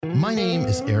My name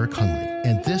is Eric Hunley,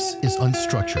 and this is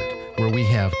Unstructured, where we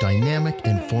have dynamic,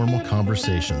 informal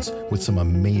conversations with some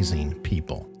amazing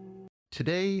people.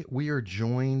 Today, we are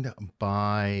joined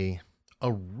by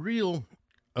a real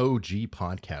OG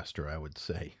podcaster, I would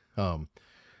say.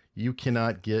 You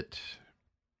cannot get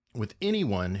with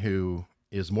anyone who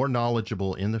is more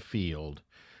knowledgeable in the field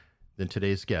than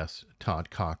today's guest,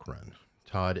 Todd Cochran.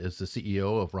 Todd is the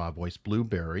CEO of Raw Voice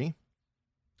Blueberry.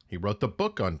 He wrote the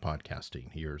book on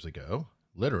podcasting years ago,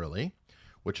 literally,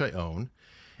 which I own,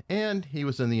 and he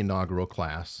was in the inaugural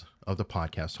class of the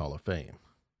Podcast Hall of Fame.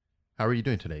 How are you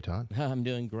doing today, Todd? I'm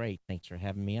doing great. Thanks for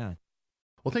having me on.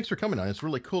 Well, thanks for coming on. It's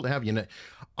really cool to have you. And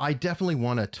I definitely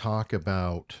want to talk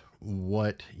about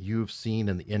what you've seen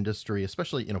in the industry,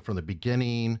 especially, from the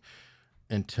beginning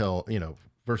until,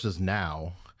 versus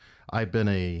now. I've been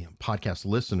a podcast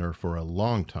listener for a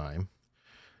long time,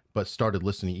 but started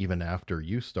listening even after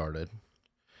you started,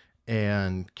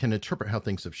 and can interpret how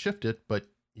things have shifted, but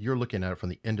you're looking at it from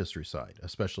the industry side,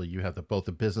 especially you have both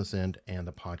the business end and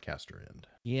the podcaster end.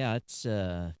 Yeah, it's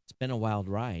been a wild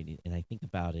ride, and I think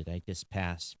about it. I just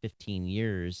passed 15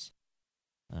 years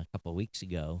a couple of weeks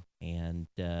ago, and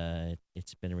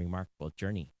it's been a remarkable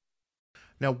journey.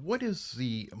 Now, what is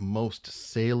the most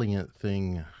salient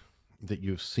thing that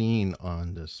you've seen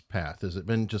on this path? Has it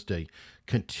been just a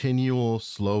continual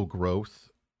slow growth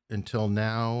until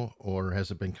now, or has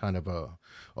it been kind of a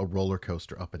roller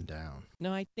coaster up and down?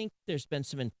 No, I think there's been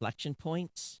some inflection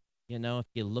points. If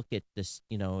you look at this,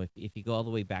 if you go all the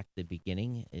way back to the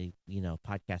beginning,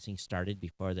 podcasting started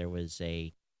before there was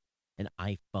an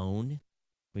iPhone.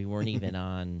 We weren't even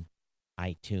on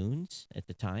iTunes at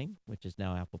the time, which is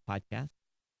now Apple Podcast.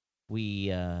 We,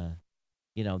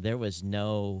 there was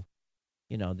no,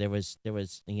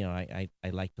 I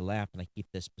like to laugh, and I keep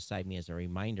this beside me as a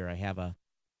reminder. I have a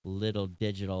little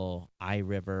digital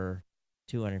iRiver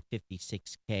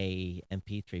 256K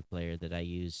MP3 player that I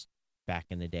used back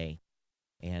in the day,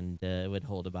 and it would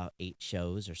hold about 8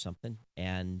 shows or something.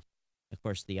 And of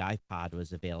course, the iPod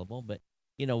was available, but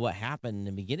what happened in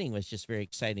the beginning was just very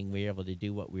exciting. We were able to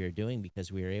do what we were doing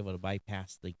because we were able to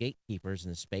bypass the gatekeepers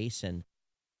in the space, and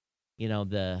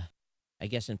I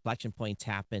guess inflection points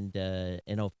happened in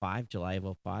July of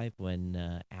 2005,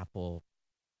 when Apple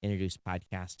introduced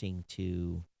podcasting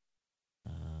to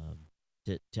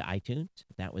iTunes.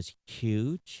 That was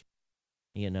huge.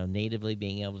 Natively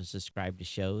being able to subscribe to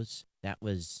shows, that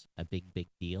was a big, big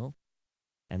deal.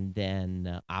 And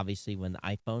then obviously when the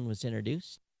iPhone was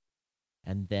introduced,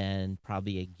 and then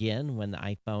probably again when the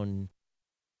iPhone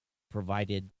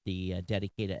provided the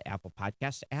dedicated Apple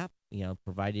Podcast app,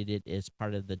 provided it as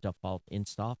part of the default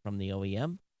install from the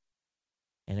OEM.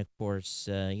 And of course,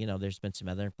 there's been some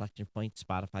other inflection points.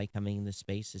 Spotify coming in the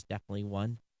space is definitely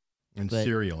one. And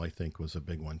Serial, I think, was a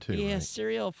big one too. Yeah, right?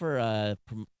 Serial for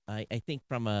I think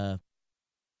from a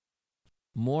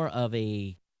more of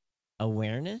a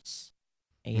awareness,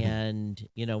 and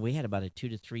we had about a 2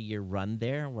 to 3 year run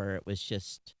there where it was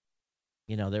just,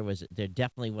 there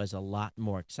definitely was a lot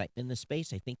more excitement in the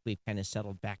space. I think we've kind of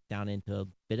settled back down into a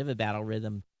bit of a battle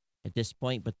rhythm at this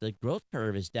point, but the growth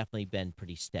curve has definitely been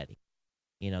pretty steady.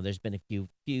 There's been a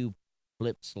few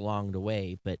blips along the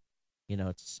way, but I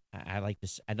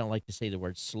don't like to say the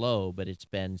word slow, but it's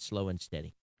been slow and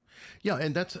steady. Yeah,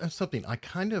 and that's something I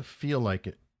kind of feel like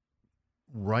it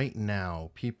right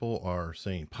now. People are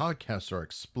saying podcasts are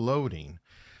exploding,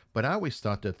 but I always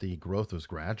thought that the growth was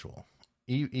gradual.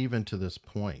 Even to this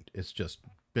point, it's just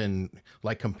been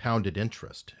like compounded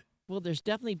interest. Well, there's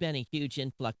definitely been a huge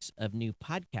influx of new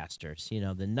podcasters.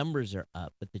 The numbers are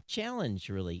up, but the challenge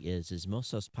really is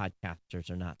most of those podcasters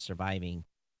are not surviving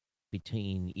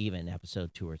between even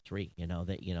episode 2 or 3.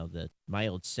 My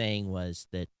old saying was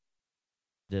that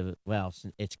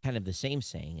it's kind of the same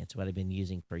saying. It's what I've been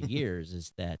using for years,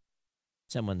 is that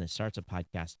someone that starts a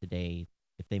podcast today,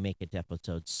 if they make it to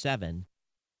episode 7,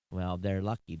 well, they're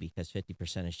lucky because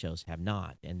 50% of shows have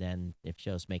not. And then if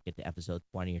shows make it to episode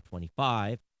 20 or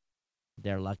 25,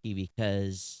 they're lucky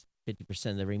because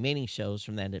 50% of the remaining shows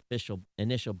from that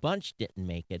initial bunch didn't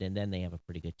make it, and then they have a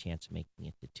pretty good chance of making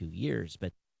it to 2 years.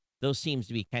 But those seems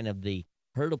to be kind of the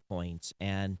hurdle points,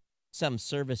 and some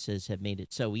services have made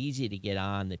it so easy to get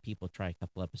on that people try a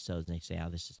couple episodes and they say, oh,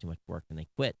 this is too much work, and they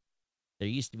quit. There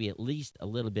used to be at least a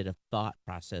little bit of thought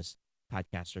process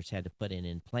podcasters had to put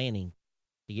in planning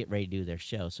to get ready to do their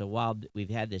show. So while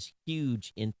we've had this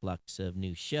huge influx of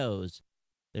new shows,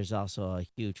 there's also a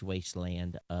huge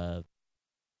wasteland of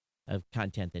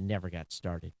content that never got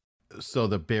started. So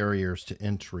the barriers to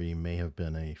entry may have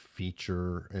been a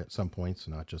feature at some points,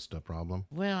 not just a problem.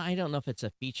 Well, I don't know if it's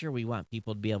a feature. We want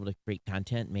people to be able to create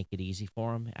content, make it easy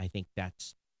for them. I think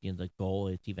that's the goal.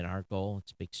 It's even our goal.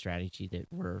 It's a big strategy that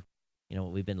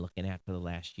we've been looking at for the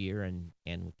last year, and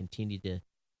we'll continue to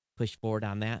push forward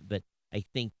on that. But I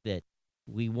think that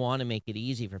we want to make it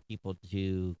easy for people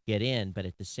to get in, but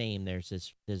at the same,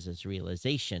 there's this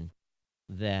realization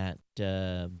that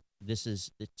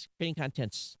it's creating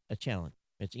content's a challenge.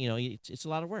 It's a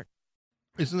lot of work.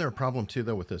 Isn't there a problem too,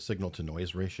 though, with the signal to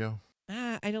noise ratio?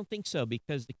 I don't think so,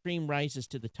 because the cream rises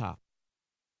to the top.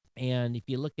 And if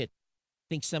you look at, I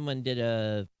think someone did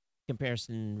a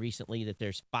comparison recently that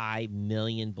there's 5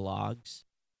 million blogs.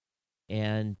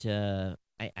 And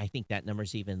I think that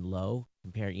number's even low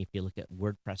compared if you look at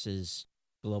WordPress's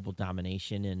global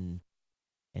domination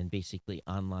and basically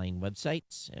online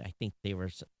websites. I think I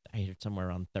heard somewhere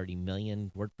around 30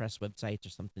 million WordPress websites or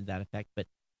something to that effect. But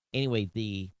anyway,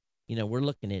 we're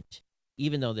looking at,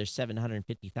 even though there's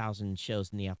 750,000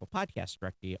 shows in the Apple Podcast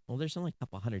directory, well, there's only a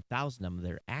couple 100,000 of them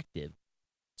that are active.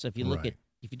 So if you look Right.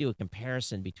 if you do a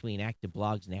comparison between active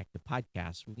blogs and active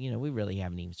podcasts, we really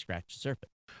haven't even scratched the surface.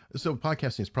 So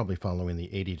podcasting is probably following the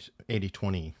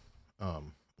 80-20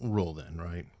 rule then,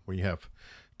 right? Where you have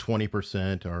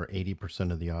 20% or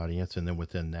 80% of the audience, and then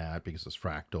within that, because it's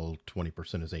fractal,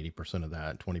 20% is 80% of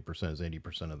that, 20% is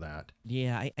 80% of that.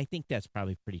 Yeah, I think that's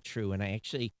probably pretty true. And I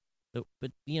actually,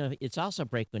 but it's also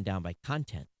breaking down by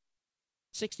content.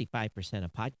 65%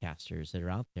 of podcasters that are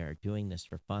out there are doing this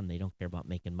for fun. They don't care about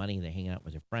making money. They hang out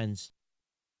with their friends.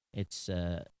 It's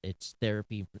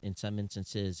therapy in some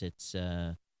instances. It's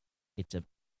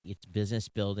business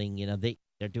building.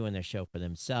 They're doing their show for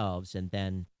themselves, and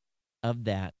then of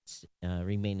that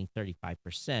remaining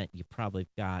 35%, you probably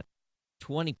got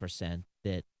 20%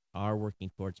 that are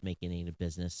working towards making it a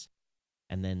business,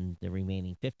 and then the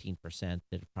remaining 15%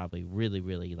 that are probably really,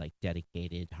 really like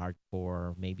dedicated,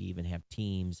 hardcore, maybe even have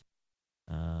teams,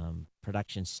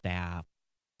 production staff.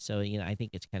 So, I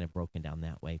think it's kind of broken down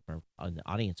that way on the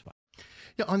audience wise.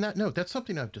 Yeah, on that note, that's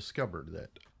something I've discovered,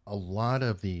 that a lot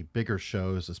of the bigger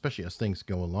shows, especially as things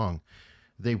go along,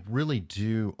 they really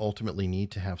do ultimately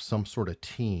need to have some sort of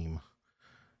team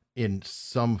in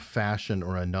some fashion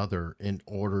or another in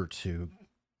order to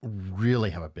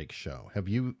really have a big show. Have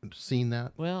you seen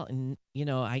that? Well, and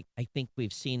I think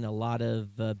we've seen a lot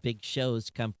of big shows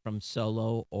come from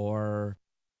solo or,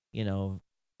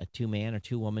 a 2-man or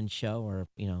 2-woman show, or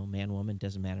man woman,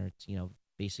 doesn't matter. It's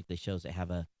basically shows that have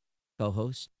a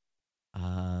co-host.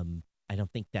 I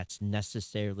don't think that's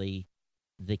necessarily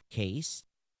the case.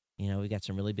 We got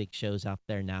some really big shows out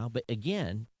there now, but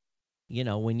again,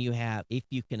 if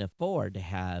you can afford to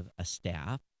have a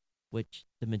staff, which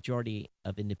the majority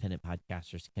of independent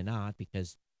podcasters cannot,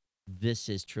 because this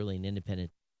is truly an independent,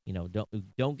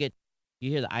 don't get, you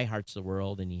hear the iHearts of the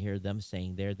world and you hear them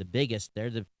saying they're the biggest,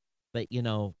 but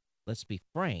let's be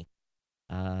frank,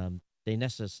 they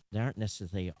aren't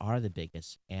necessarily are the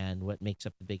biggest. And what makes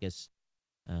up the biggest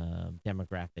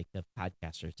demographic of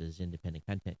podcasters is independent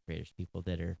content creators, people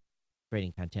that are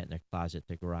creating content in their closet,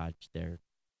 their garage, their,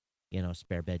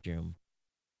 spare bedroom,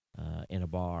 in a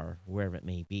bar, wherever it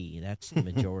may be. That's the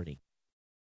majority.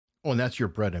 Oh, and that's your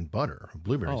bread and butter,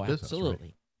 Blueberry's business, absolutely.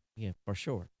 right? Yeah, for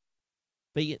sure.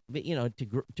 But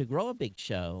to grow a big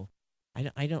show,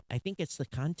 I think it's the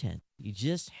content. You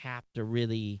just have to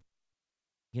really,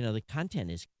 the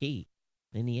content is key.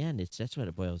 In the end, that's what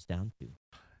it boils down to.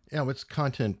 Yeah, it's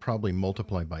content probably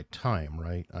multiplied by time,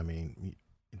 right? I mean,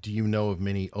 do you know of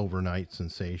many overnight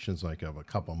sensations, like of a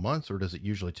couple months, or does it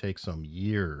usually take some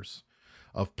years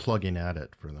of plugging at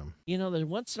it for them? That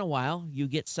once in a while you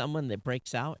get someone that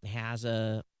breaks out and has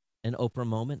an Oprah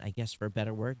moment, I guess, for a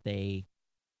better word. They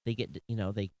get,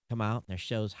 they come out and their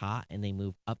show's hot and they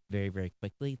move up very, very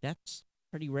quickly. That's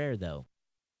pretty rare, though,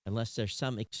 unless there's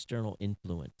some external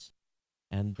influence.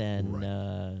 And then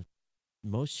Right.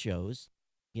 most shows,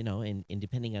 and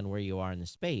depending on where you are in the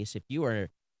space, if you are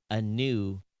a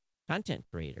new content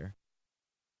creator,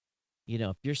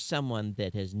 if you're someone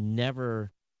that has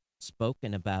never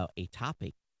spoken about a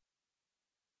topic,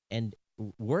 and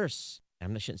worse,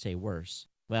 I shouldn't say worse.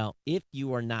 Well, if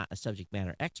you are not a subject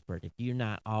matter expert, if you're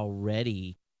not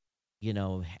already,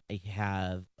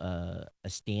 have a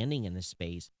standing in this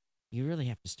space, you really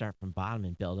have to start from bottom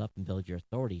and build up and build your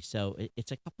authority. So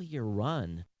it's a couple-year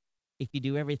run if you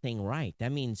do everything right.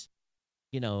 That means,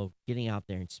 getting out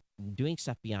there and doing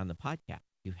stuff beyond the podcast.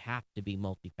 You have to be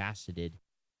multifaceted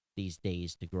these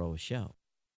days to grow a show.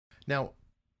 Now,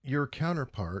 your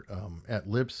counterpart at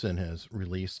Libsyn has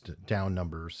released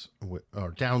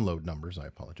download numbers, I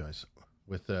apologize,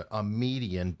 with a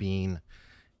median being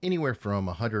anywhere from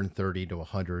 130 to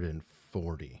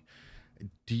 140.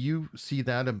 Do you see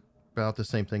that about the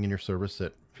same thing in your service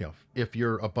that, if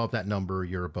you're above that number,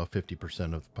 you're above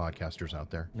 50% of podcasters out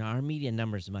there. Now, our median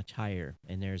number is much higher,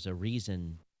 and there's a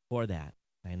reason for that.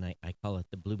 And I call it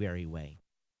the Blueberry Way.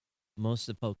 Most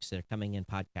of the folks that are coming in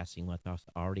podcasting with us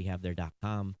already have their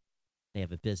 .com. They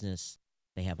have a business.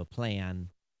 They have a plan.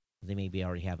 They maybe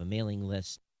already have a mailing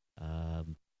list.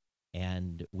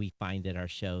 And we find that our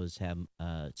shows have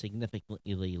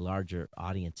significantly larger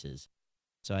audiences.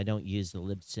 So I don't use the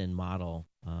Libsyn model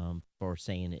for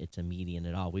saying it's a median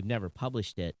at all. We've never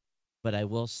published it, but I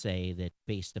will say that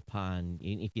based upon,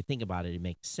 if you think about it, it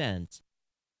makes sense.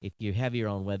 If you have your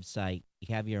own website,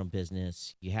 you have your own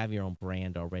business, you have your own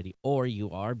brand already, or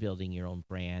you are building your own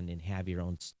brand and have your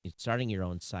own, starting your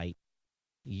own site,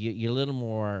 you're a little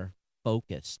more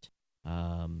focused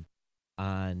on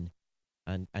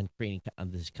creating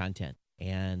this content.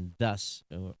 And thus,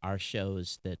 our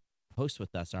shows that host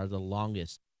with us are the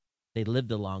longest. They live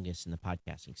the longest in the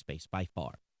podcasting space by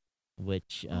far,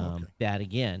 which that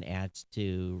again adds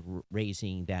to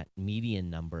raising that median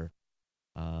number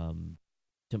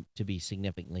to be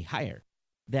significantly higher.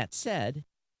 That said,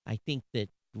 I think that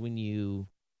when you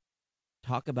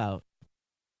talk about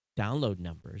download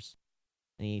numbers,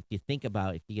 and if you think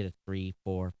about if you get a 300,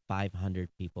 400, 500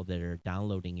 people that are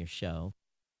downloading your show,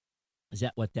 is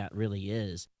that what that really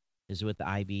is? Is with the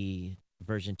IB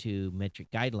version 2 metric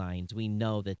guidelines, we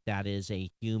know that that is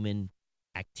a human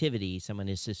activity. Someone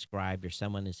is subscribed or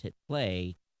someone has hit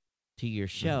play to your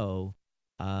show.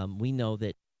 We know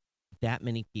that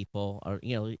many people are,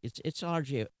 it's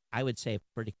largely, I would say,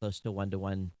 pretty close to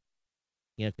 1-to-1,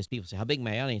 because people say, how big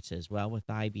my audience is? Well, with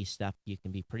the IB stuff, you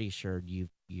can be pretty sure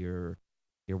you're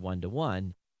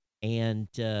 1-to-1. And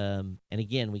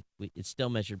again, it's still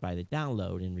measured by the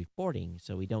download and reporting,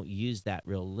 so we don't use that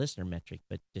real listener metric,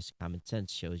 but just common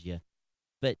sense shows you.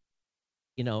 But,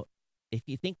 if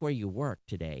you think where you work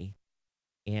today,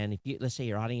 and let's say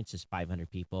your audience is 500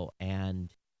 people,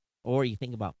 or you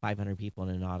think about 500 people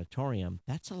in an auditorium,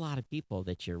 that's a lot of people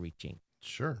that you're reaching.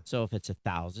 Sure. So if it's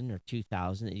 1,000 or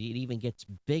 2,000, it even gets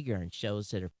bigger and shows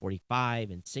that are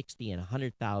 45 and 60 and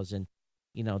 100,000.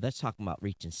 That's talking about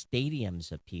reaching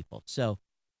stadiums of people. So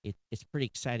it's pretty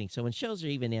exciting. So when shows are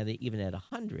even at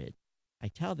 100, I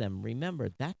tell them, remember,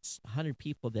 that's 100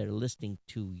 people that are listening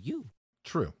to you.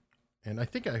 True. And I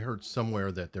think I heard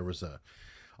somewhere that there was a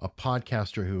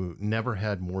podcaster who never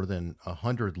had more than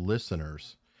 100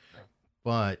 listeners,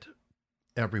 but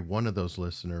every one of those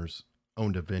listeners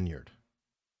owned a vineyard.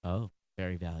 Oh,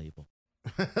 very valuable.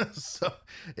 So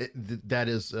that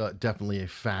is definitely a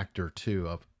factor too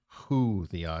of who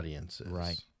the audience is.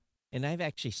 Right. And I've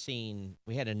actually seen,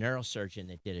 we had a neurosurgeon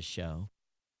that did a show,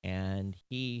 and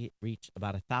he reached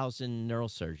about 1,000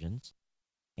 neurosurgeons,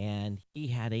 and he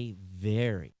had a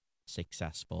very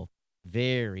successful,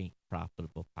 very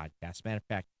profitable podcast. Matter of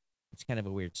fact, it's kind of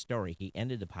a weird story. He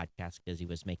ended the podcast because he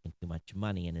was making too much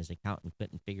money, and his accountant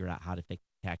couldn't figure out how to fix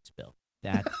the tax bill.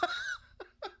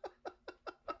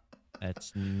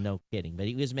 That's no kidding. But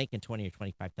he was making $20,000 or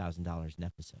 $25,000 an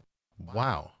episode.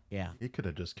 Wow. Yeah. He could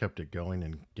have just kept it going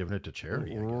and given it to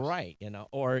charity, I guess. Right.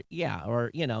 Or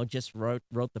just wrote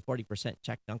the 40%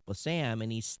 check to Uncle Sam,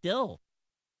 and he's still,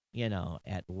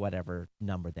 at whatever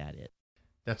number that is.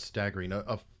 That's staggering.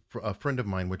 A friend of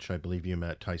mine, which I believe you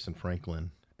met, Tyson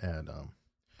Franklin, at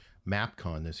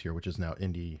MapCon this year, which is now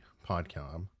Indie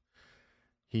Podcom,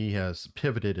 he has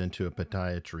pivoted into a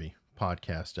podiatry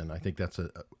podcast, and I think that's a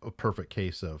perfect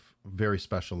case of very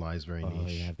specialized, very niche. Oh,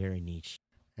 yeah, very niche.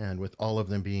 And with all of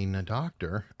them being a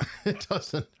doctor, it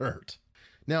doesn't hurt.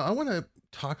 Now, I want to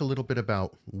talk a little bit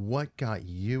about what got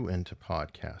you into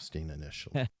podcasting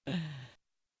initially.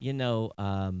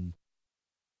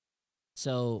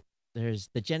 So there's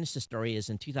the genesis story is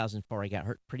in 2004, I got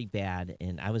hurt pretty bad,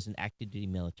 and I was in active duty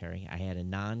military. I had a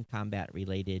non-combat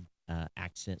related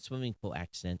accident, swimming pool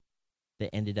accident,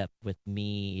 that ended up with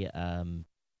me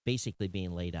basically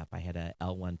being laid up. I had a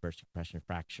L1 burst compression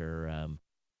fracture,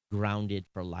 grounded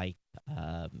for life.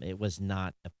 It was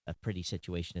not a pretty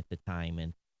situation at the time.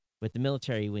 And with the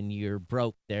military, when you're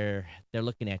broke, they're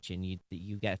looking at you, and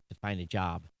you got to find a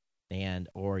job,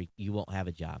 or you won't have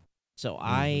a job. So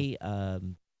I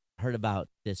heard about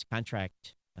this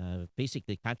contract,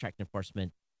 basically contract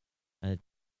enforcement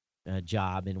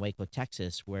job in Waco,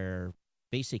 Texas, where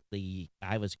basically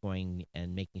I was going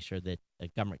and making sure that a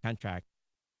government contract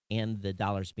and the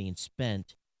dollars being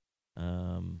spent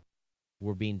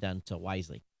were being done so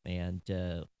wisely. And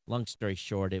long story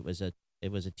short, it was a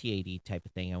TAD type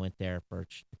of thing. I went there for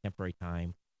a temporary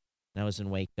time, and I was in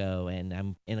Waco, and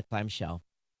I'm in a clamshell.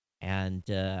 And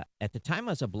at the time,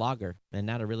 I was a blogger, and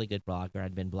not a really good blogger.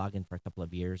 I'd been blogging for a couple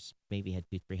of years, maybe had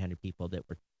 200-300 people that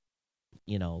were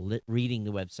reading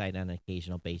the website on an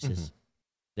occasional basis.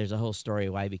 There's a whole story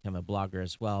why I become a blogger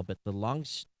as well. But the long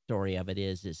story of it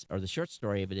or the short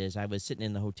story of it is, I was sitting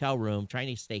in the hotel room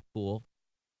trying to stay cool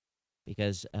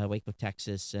because Waco,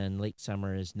 Texas, and late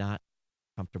summer is not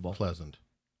comfortable. Pleasant.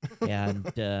 And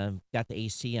got the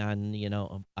AC on,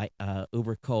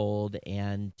 uber cold,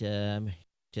 and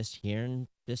just hearing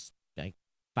this, like,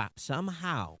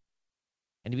 somehow.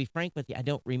 And to be frank with you, I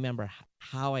don't remember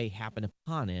how I happened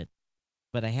upon it,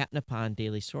 but I happened upon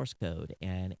Daily Source Code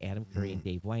and Adam Curry and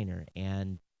Dave Weiner,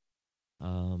 and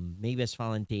maybe I was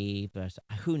following Dave.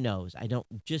 Who knows? I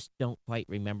don't quite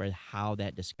remember how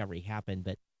that discovery happened.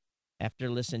 But after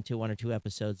listening to 1 or 2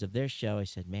 episodes of their show, I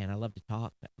said, "Man, I love to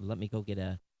talk. Let me go get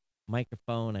a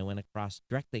microphone." I went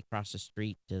directly across the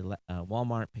street to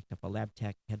Walmart, picked up a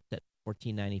Lab-Tech headset,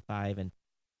 $14.95, and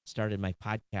started my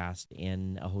podcast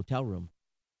in a hotel room.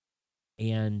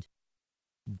 And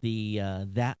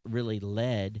that really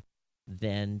led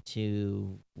then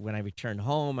to when I returned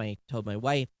home. I told my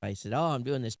wife, I said, "Oh, I'm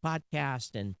doing this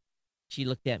podcast," and she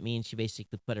looked at me and she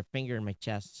basically put her finger in my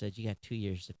chest and said, "You got 2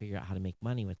 years to figure out how to make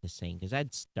money with this thing," because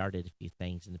I'd started a few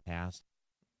things in the past.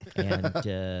 And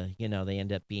they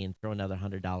end up throw another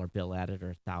 $100 bill at it,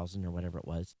 or $1,000 or whatever it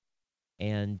was.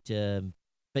 And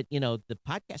but the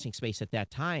podcasting space at that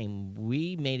time,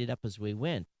 we made it up as we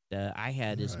went. I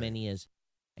had as many as,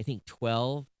 I think,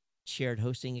 12 shared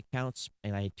hosting accounts,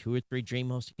 and I had 2 or 3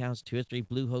 DreamHost accounts, 2 or 3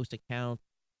 Bluehost accounts,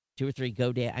 2 or 3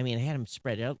 GoDaddy. I mean, I had them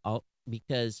spread out all,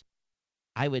 because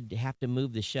I would have to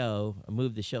move the show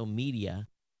media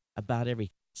about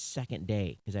every second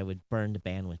day because I would burn the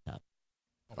bandwidth up.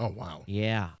 Oh, wow.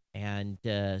 Yeah. And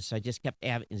so I just kept,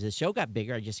 as the show got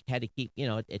bigger, I just had to keep,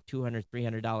 at $200,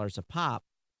 $300 a pop.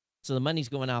 So the money's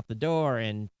going out the door,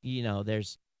 and,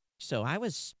 so I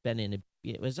was spending,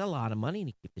 it was a lot of money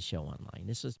to keep the show online.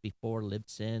 This was before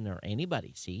Libsyn or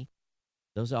anybody, see?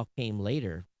 Those all came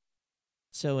later.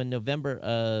 So in November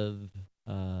of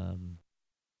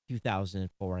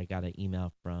 2004, I got an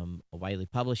email from Wiley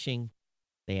Publishing.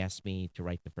 They asked me to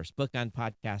write the first book on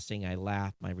podcasting. I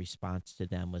laughed. My response to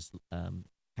them was I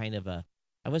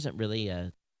wasn't really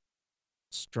a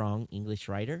strong English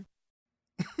writer.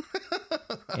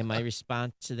 And my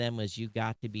response to them was, "You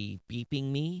got to be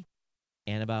beeping me."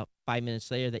 And about 5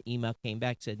 minutes later, the email came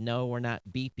back, said, "No, we're not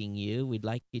beeping you. We'd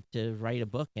like you to write a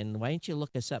book. And why don't you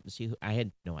look us up and see who?" I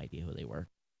had no idea who they were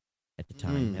at the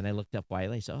time. And I looked up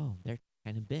Wiley. I said, "Oh, they're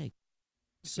kind of big."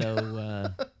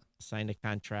 So signed a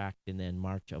contract, and then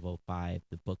March of 2005,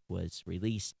 the book was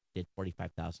released, did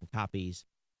 45,000 copies,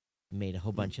 made a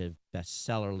whole bunch of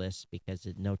bestseller lists because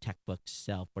no tech books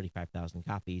sell 45,000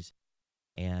 copies.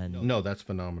 And No, that's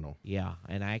phenomenal. yeah,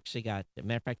 and I actually got, as a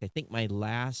matter of fact, I think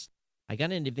I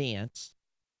got an advance.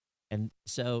 And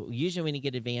so usually when you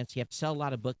get advance, you have to sell a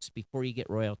lot of books before you get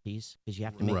royalties because you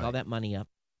have to make all that money up.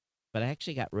 But I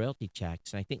actually got royalty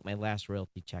checks, and I think my last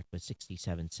royalty check was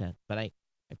 67 cents. But I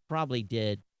probably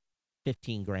did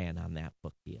 15 grand on that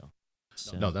book deal.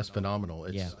 So, No, that's phenomenal.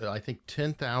 It's I think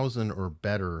 10,000 or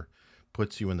better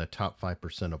puts you in the top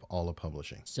 5% of all of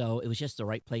publishing. So it was just the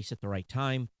right place at the right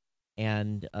time.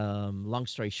 And long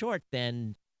story short,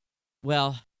 then,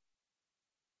 well,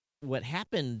 what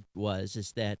happened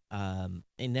is that and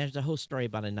there's a whole story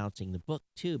about announcing the book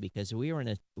too, because we were in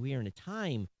a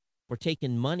time where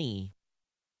taking money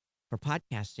for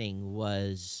podcasting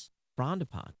was frowned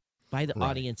upon by the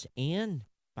audience and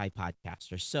by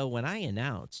podcasters. So when I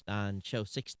announced on episode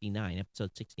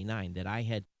 69, that I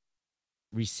had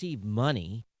received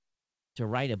money to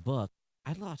write a book,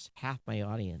 I lost half my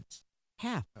audience.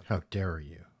 Half. How dare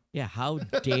you? Yeah, how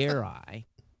dare I?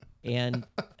 And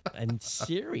I'm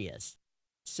serious.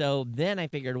 So then I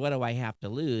figured, what do I have to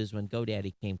lose? When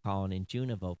GoDaddy came calling in June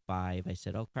of 2005, I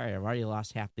said, "Okay, I've already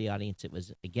lost half the audience. It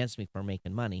was against me for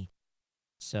making money."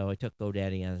 So I took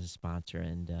GoDaddy as a sponsor,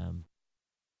 and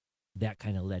that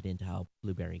kind of led into how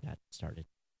Blueberry got started.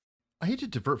 I hate to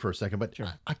divert for a second, but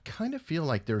Sure. I kind of feel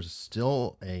like there's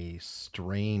still a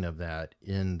strain of that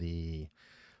in the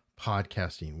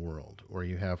podcasting world, where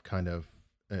you have kind of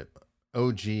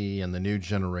OG and the new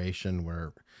generation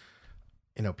where,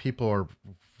 people are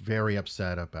very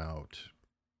upset about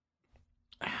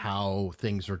how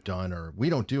things are done, or we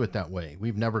don't do it that way.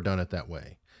 We've never done it that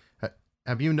way.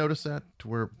 Have you noticed that, to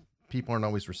where people aren't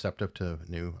always receptive to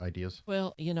new ideas?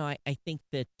 Well, I think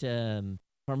that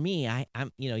for me,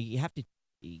 I'm you have to,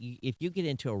 if you get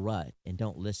into a rut and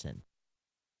don't listen,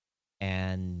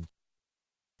 and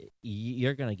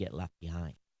you're going to get left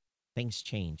behind. Things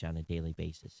change on a daily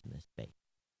basis in this space.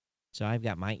 So I've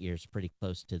got my ears pretty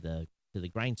close to the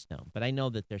grindstone, but I know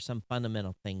that there's some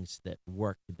fundamental things that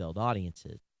work to build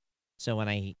audiences. So when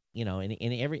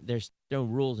in every there's no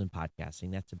rules in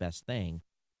podcasting. That's the best thing.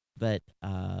 But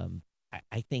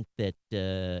I think that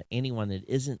anyone that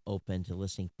isn't open to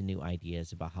listening to new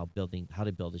ideas about how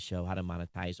to build a show, how to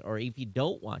monetize, or if you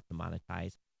don't want to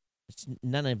monetize, it's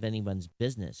none of anyone's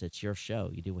business. It's your show.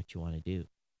 You do what you want to do.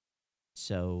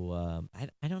 So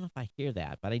I don't know if I hear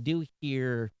that, but I do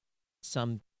hear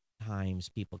sometimes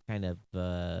people kind of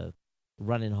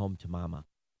running home to mama.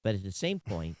 But at the same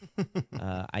point,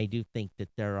 I do think that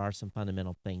there are some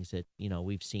fundamental things that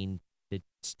we've seen that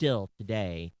still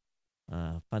today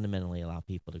fundamentally allow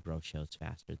people to grow shows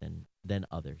faster than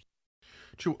others.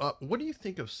 True. What do you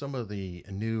think of some of the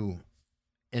new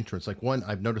entrants? Like one,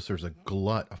 I've noticed there's a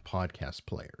glut of podcast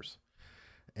players.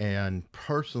 And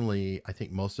personally, I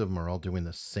think most of them are all doing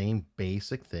the same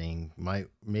basic thing,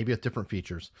 maybe with different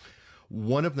features.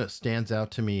 One of them that stands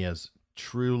out to me as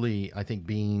truly, I think,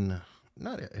 being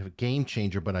not a game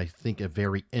changer, but I think a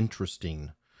very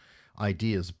interesting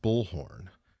idea is Bullhorn.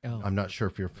 Oh, I'm not sure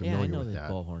if you're yeah, I familiar know with the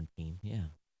that. Bullhorn team. Yeah,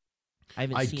 I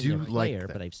haven't I seen do their like player,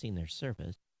 that. but I've seen their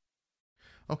service.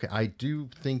 Okay, I do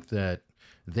think that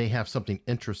they have something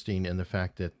interesting in the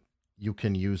fact that you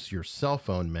can use your cell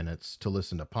phone minutes to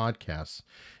listen to podcasts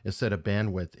instead of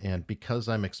bandwidth. And because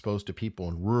I'm exposed to people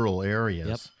in rural areas,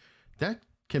 Yep. that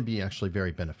can be actually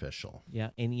very beneficial. Yeah,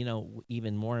 and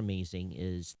even more amazing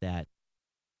is that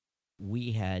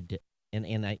we had,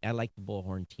 and I like the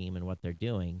Bullhorn team and what they're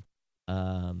doing.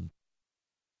 Um,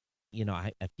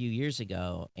 a few years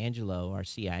ago, Angelo, our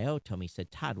CIO, told me, said,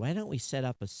 Todd, why don't we set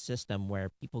up a system where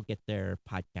people get their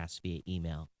podcasts via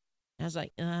email? And I was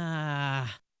like,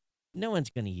 no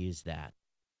one's going to use that.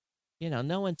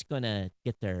 No one's going to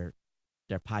get their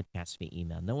podcast via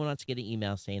email. No one wants to get an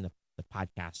email saying the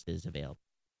podcast is available.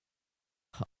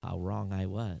 How wrong I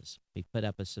was. We put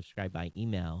up a subscribe by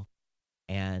email,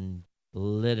 and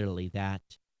literally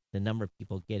the number of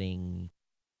people getting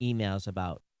emails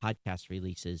about podcast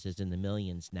releases is in the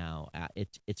millions now.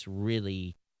 It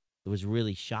was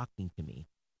really shocking to me,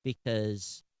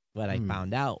 because what I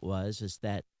found out is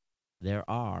that there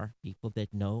are people that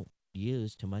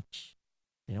use too much.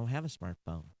 They don't have a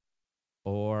smartphone,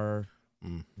 or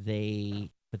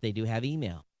but they do have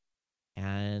email,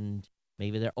 and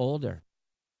maybe they're older,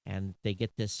 and they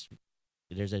get this.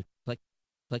 There's a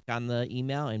click on the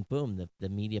email, and boom, the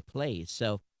media plays.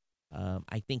 So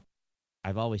I think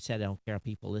I've always said I don't care if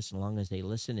people listen, as long as they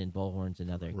listen, and Bullhorn's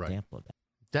another example of that.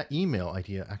 That email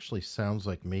idea actually sounds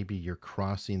like maybe you're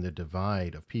crossing the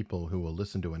divide of people who will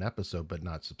listen to an episode but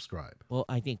not subscribe. Well,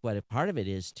 I think what a part of it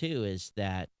is too is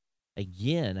that,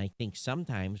 again, I think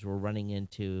sometimes we're running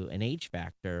into an age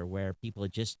factor where people are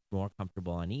just more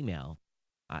comfortable on email.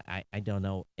 I don't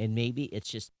know, and maybe it's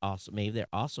just also, maybe they're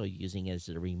also using it as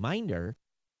a reminder,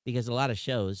 because a lot of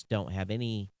shows don't have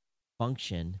any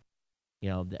function.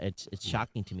 It's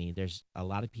shocking to me. There's a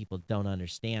lot of people don't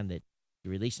understand that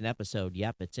you release an episode.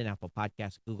 Yep, it's in Apple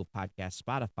Podcasts, Google Podcasts,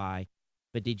 Spotify.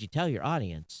 But did you tell your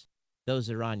audience, those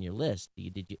that are on your list?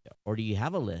 Or do you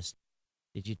have a list?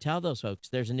 Did you tell those folks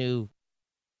there's a new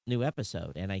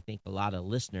episode? And I think a lot of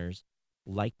listeners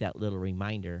like that little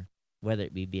reminder, whether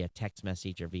it be via text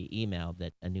message or via email,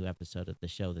 that a new episode of the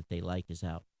show that they like is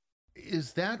out.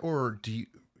 Is that, or do you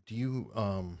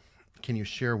can you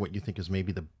share what you think is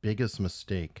maybe the biggest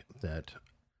mistake that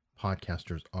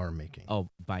podcasters are making? Oh,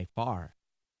 by far.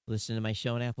 Listen to my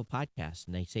show on Apple Podcasts,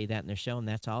 and they say that in their show, and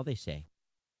that's all they say.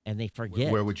 And they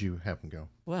forget. Where would you have them go?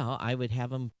 Well, I would have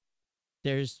them.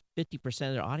 There's 50%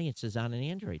 of their audience is on an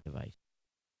Android device,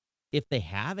 if they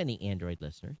have any Android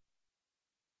listeners.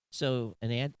 So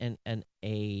an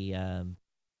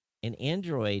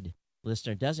Android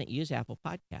listener doesn't use Apple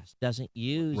Podcasts, doesn't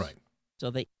use Right.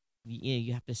 So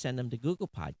you have to send them to Google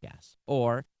Podcasts,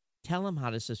 or tell them how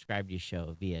to subscribe to your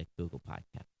show via Google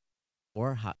Podcasts,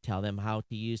 or tell them how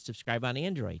to use subscribe on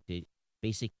Android to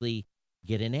basically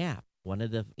get an app. One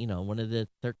of the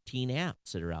 13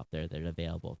 apps that are out there that are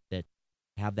available that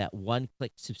have that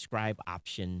one-click subscribe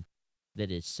option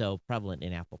that is so prevalent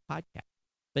in Apple Podcasts.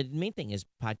 But the main thing is,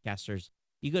 podcasters,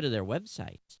 you go to their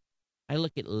websites. I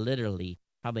look at literally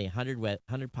probably 100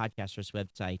 podcasters'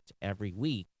 websites every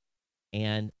week,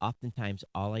 and oftentimes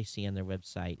all I see on their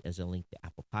website is a link to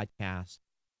Apple Podcasts.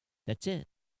 That's it.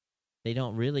 They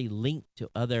don't really link to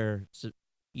other,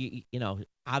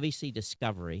 obviously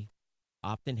discovery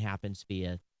often happens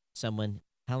via someone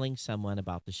telling someone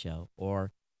about the show,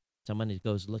 or someone that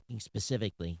goes looking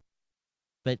specifically.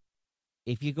 But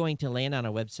if you're going to land on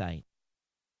a website,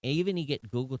 even you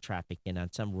get Google traffic in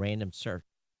on some random search,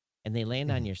 and they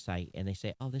land on your site and they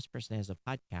say, oh, this person has a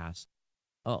podcast.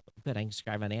 Oh, good, I can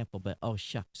subscribe on Apple, but oh,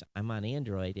 shucks, I'm on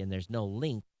Android and there's no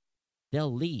link.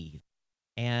 They'll leave.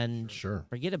 and Sure.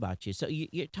 forget about you. So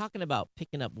you're talking about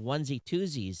picking up onesie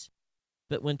twosies,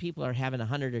 but when people are having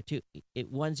 100 or two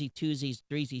onesie twosies,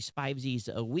 threesies,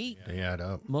 fivesies a week, They add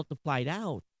up. multiplied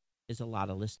out is a lot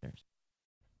of listeners.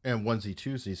 And onesie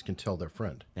twosies can tell their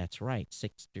friend. That's right,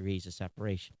 6 degrees of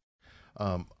separation.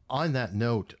 On that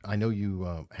note, I know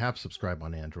you have subscribed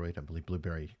on Android. I believe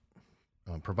Blueberry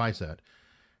provides that.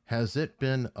 Has it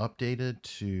been updated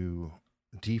to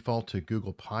default to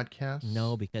Google Podcasts?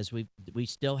 No, because we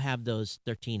still have those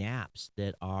 13 apps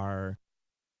that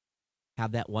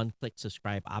have that one-click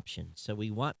subscribe option. So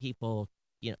we want people,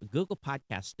 Google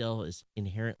Podcast still is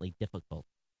inherently difficult.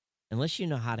 Unless you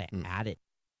know how to add it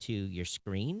to your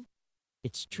screen,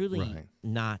 it's truly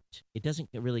not, it doesn't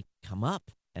really come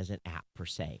up as an app per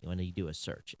se when you do a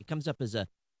search. It comes up as a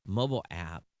mobile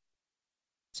app.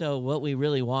 So what we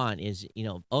really want is,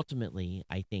 ultimately,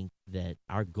 I think that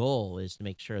our goal is to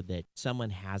make sure that someone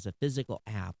has a physical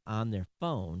app on their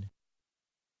phone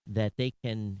that they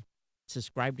can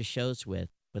subscribe to shows with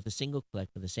a single click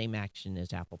with the same action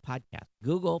as Apple Podcasts.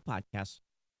 Google Podcasts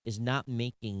is not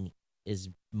making as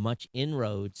much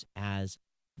inroads as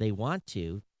they want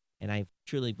to, and I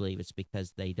truly believe it's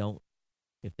because they don't.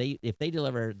 If they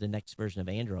deliver the next version of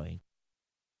Android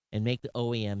and make the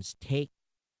OEMs take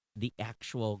the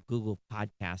actual Google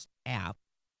Podcast app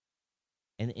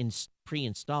and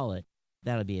pre-install it,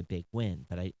 that'll be a big win.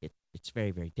 But it's very,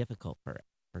 very difficult for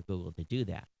Google to do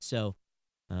that. So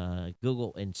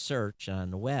Google in search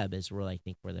on the web is where I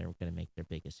think where they're going to make their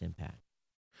biggest impact.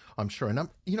 I'm sure. And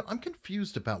I'm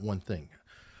confused about one thing.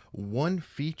 One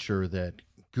feature that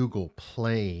Google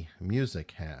Play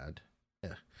Music had,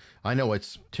 I know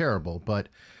it's terrible, but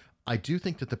I do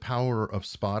think that the power of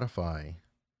Spotify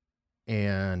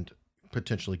and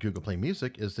potentially Google Play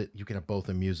Music is that you can have both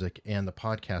the music and the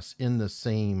podcasts in the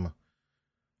same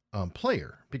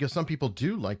player, because some people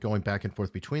do like going back and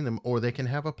forth between them, or they can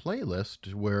have a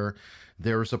playlist where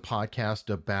there's a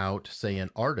podcast about, say, an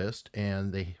artist,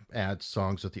 and they add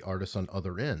songs with the artist on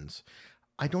other ends.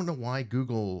 I don't know why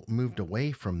Google moved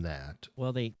away from that.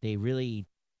 Well, they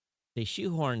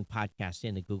shoehorned podcasts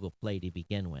into Google Play to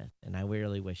begin with, and I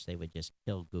really wish they would just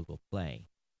kill Google Play.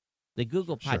 The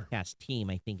Google Podcast team,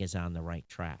 I think, is on the right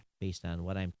track based on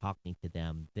what I'm talking to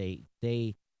them.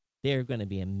 They're going to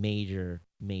be a major,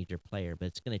 major player, but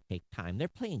it's going to take time. They're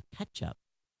playing catch up.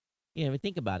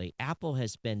 Think about it. Apple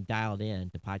has been dialed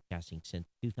in to podcasting since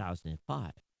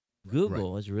 2005.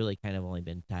 Google has really kind of only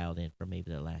been dialed in for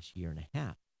maybe the last year and a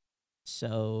half.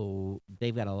 So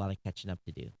they've got a lot of catching up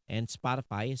to do. And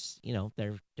Spotify is,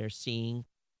 they're seeing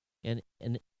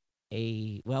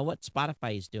what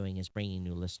Spotify is doing is bringing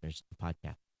new listeners to the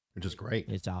podcast. Which is great.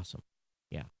 It's awesome.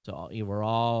 Yeah. So we're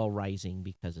all rising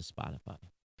because of Spotify.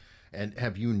 And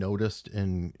have you noticed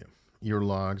in your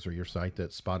logs or your site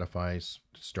that Spotify's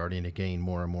starting to gain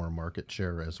more and more market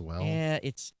share as well? Yeah,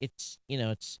 it's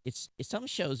some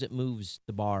shows it moves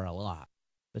the bar a lot,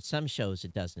 but some shows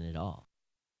it doesn't at all.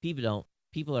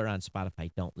 People are on Spotify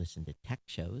don't listen to tech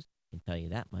shows, I can tell you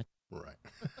that much. Right.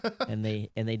 and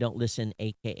they don't listen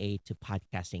AKA to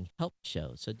podcasting help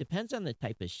shows. So it depends on the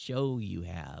type of show you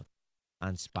have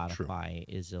on Spotify.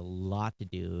 Is a lot to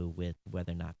do with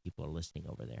whether or not people are listening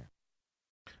over there.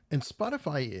 And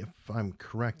Spotify, if I'm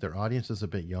correct, their audience is a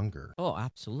bit younger. Oh,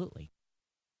 absolutely.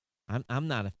 I'm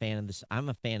not a fan of this. I'm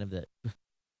a fan of the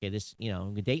I'm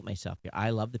going to date myself here. I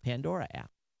love the Pandora app.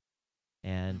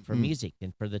 And for music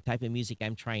and for the type of music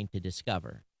I'm trying to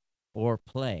discover or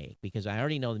play, because I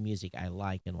already know the music I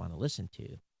like and want to listen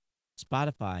to.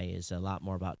 Spotify is a lot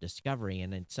more about discovery,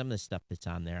 and then some of the stuff that's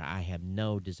on there I have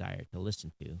no desire to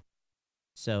listen to.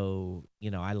 So,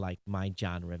 I like my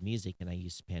genre of music, and I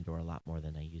use Pandora a lot more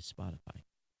than I use Spotify.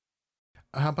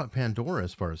 How about Pandora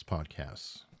as far as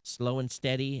podcasts? Slow and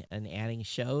steady and adding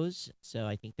shows. So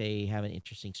I think they have an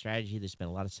interesting strategy. There's been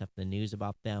a lot of stuff in the news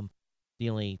about them. The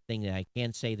only thing that I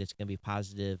can say that's going to be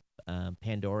positive,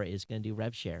 Pandora is going to do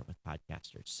rev share with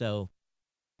podcasters. So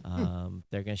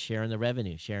they're going to share in the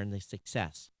revenue, share in the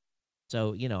success.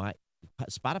 So,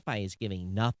 Spotify is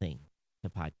giving nothing to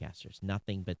podcasters,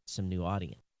 nothing but some new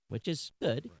audience, which is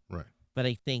good. Right. But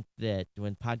I think that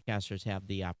when podcasters have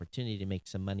the opportunity to make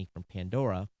some money from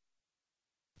Pandora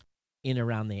in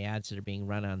around the ads that are being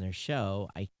run on their show,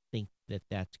 I think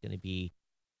that's going to be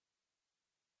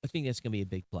a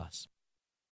big plus.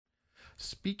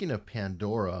 Speaking of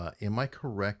Pandora, am I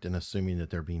correct in assuming that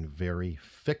they're being very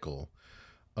fickle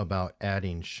about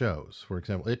adding shows? For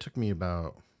example, it took me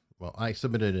I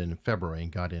submitted in February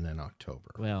and got in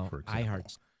October. Well, for example.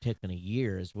 iHeart's taken a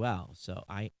year as well. So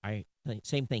I think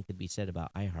same thing could be said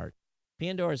about iHeart.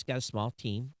 Pandora's got a small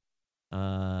team.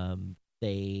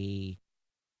 They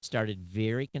started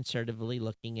very conservatively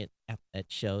looking at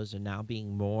shows and now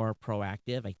being more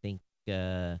proactive. I think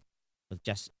with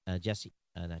Jesse,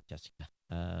 not Jessica.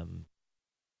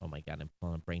 Oh my God, I'm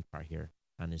pulling a brain fart here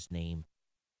on his name.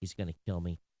 He's gonna kill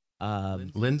me.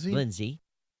 Lindsay? Lindsay,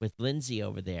 with Lindsay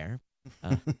over there.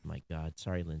 My God,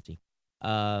 sorry, Lindsay.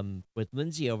 With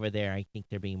Lindsay over there, I think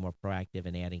they're being more proactive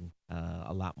and adding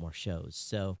a lot more shows.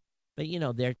 So, but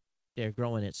they're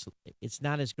growing. It's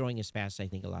not as growing as fast as I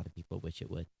think a lot of people wish it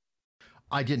would.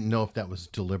 I didn't know if that was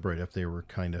deliberate, if they were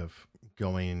kind of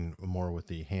going more with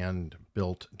the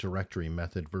hand-built directory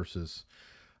method versus,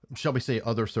 shall we say,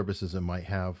 other services that might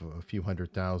have a few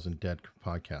 100,000 dead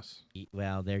podcasts.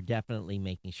 Well, they're definitely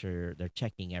making sure they're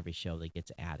checking every show that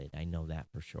gets added. I know that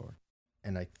for sure.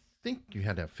 And I think you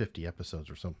had to have 50 episodes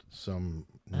or something, some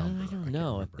number. I don't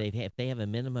know if they have a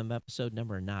minimum episode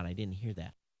number or not. I didn't hear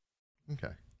that.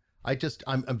 Okay.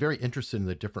 I'm very interested in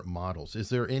the different models. Is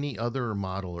there any other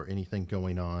model or anything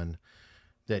going on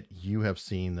that you have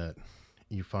seen that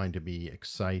you find to be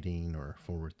exciting or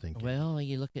forward thinking? Well,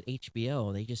 you look at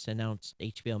HBO. They just announced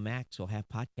HBO Max will have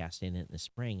podcasts in it in the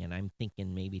spring, and I'm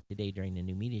thinking maybe today during the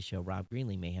new media show, Rob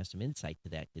Greenlee may have some insight to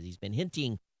that because he's been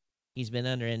hinting he's been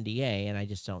under NDA, and I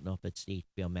just don't know if it's the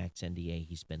HBO Max NDA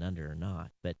he's been under or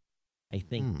not. But I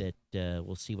think that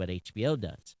we'll see what HBO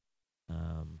does.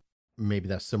 Maybe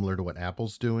that's similar to what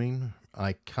Apple's doing.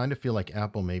 I kind of feel like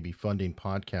Apple may be funding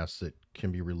podcasts that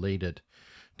can be related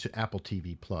to Apple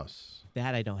TV Plus.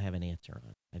 That I don't have an answer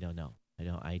on. I don't know.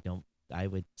 I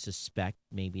would suspect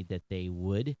maybe that they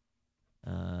would.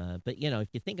 But if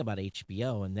you think about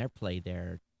HBO and their play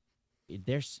there,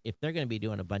 if they're going to be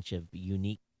doing a bunch of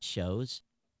unique shows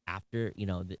after,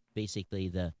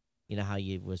 basically how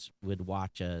you would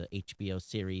watch a HBO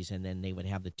series and then they would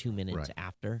have the 2 minutes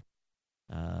after.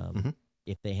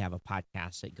 If they have a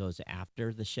podcast that goes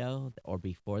after the show or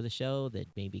before the show that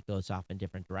maybe goes off in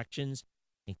different directions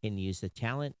and can use the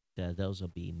talent, those will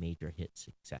be major hit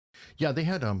success. Yeah, they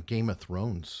had Game of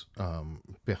Thrones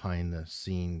behind the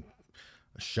scene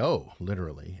show,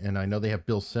 literally. And I know they have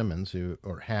Bill Simmons,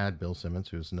 had Bill Simmons,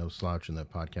 who's no slouch in the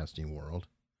podcasting world.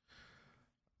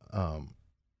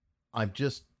 I'm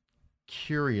just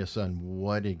curious on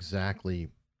what exactly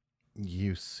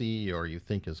you see or you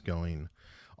think is going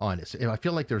on. I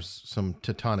feel like there's some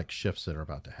tectonic shifts that are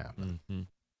about to happen.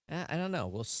 I don't know.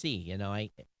 We'll see. I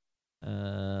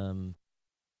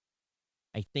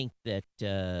think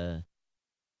that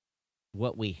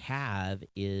what we have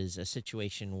is a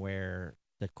situation where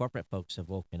the corporate folks have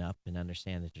woken up and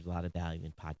understand that there's a lot of value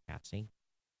in podcasting.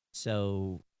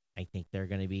 So I think they're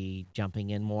going to be jumping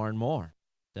in more and more.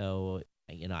 So,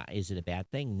 is it a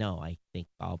bad thing? No, I think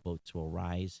all boats will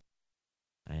rise.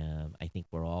 I think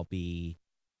we'll all be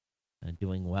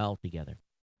doing well together.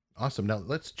 Awesome. Now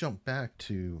let's jump back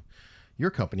to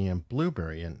your company and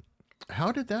Blubrry. And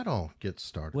how did that all get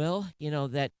started? Well,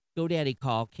 that GoDaddy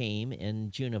call came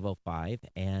in June of 2005,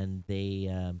 and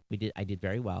I did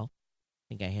very well.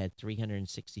 I think I had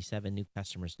 367 new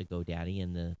customers to GoDaddy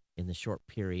in the short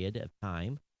period of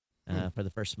time for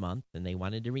the first month, and they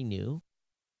wanted to renew.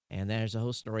 And there's a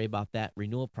whole story about that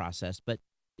renewal process. But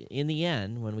in the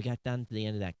end, when we got done to the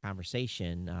end of that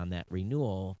conversation on that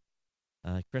renewal,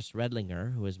 Chris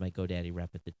Redlinger, who was my GoDaddy rep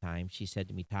at the time, she said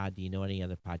to me, "Todd, do you know any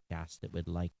other podcasts that would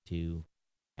like to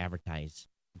advertise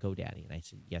GoDaddy?" And I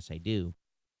said, "Yes, I do."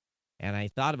 And I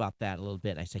thought about that a little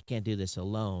bit. I said, "I can't do this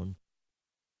alone."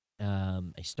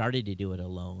 I started to do it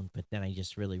alone, but then I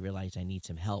just really realized I need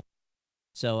some help.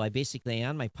 So I basically,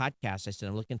 on my podcast, I said,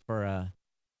 I'm looking for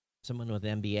someone with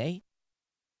an MBA,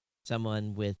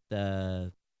 someone with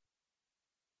a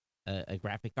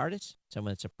graphic artist,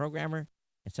 someone that's a programmer,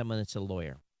 and someone that's a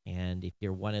lawyer. And if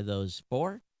you're one of those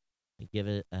four, I give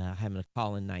it, have a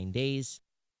call in 9 days.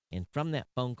 And from that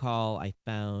phone call, I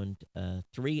found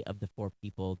 3 of the 4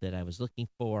 people that I was looking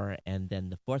for. And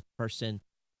then the 4th person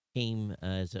came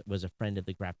was a friend of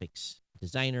the graphics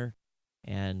designer.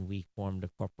 And we formed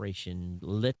a corporation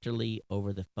literally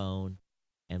over the phone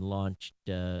and launched,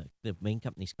 the main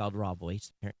company's called Raw Voice.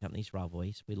 The parent company's Raw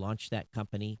Voice. We launched that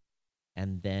company.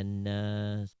 And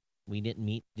then we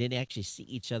didn't actually see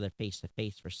each other face to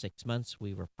face for 6 months.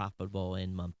 We were profitable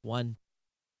in month 1.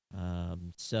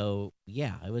 So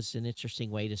yeah, it was an interesting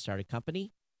way to start a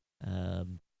company.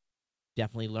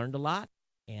 Definitely learned a lot.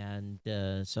 And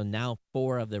so now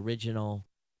 4 of the original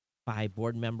 5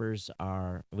 board members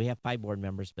we have 5 board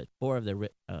members, but 4 of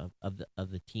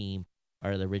the team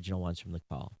are the original ones from the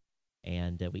call.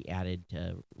 And we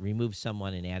removed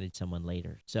someone and added someone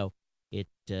later. So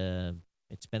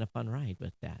it's been a fun ride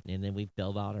with that. And then we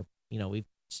built out we've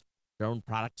thrown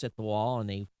products at the wall and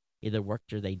they either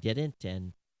worked or they didn't.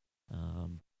 And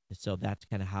So that's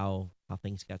kind of how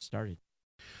things got started.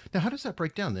 Now, how does that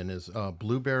break down then? Is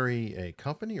Blueberry a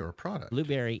company or a product?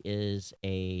 Blueberry is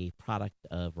a product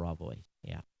of Raw Voice.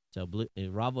 Yeah. So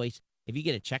Raw Voice, if you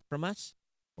get a check from us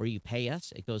or you pay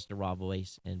us, it goes to Raw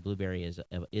Voice, and Blueberry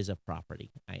is a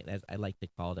property. I like to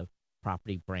call it a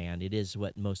property brand. It is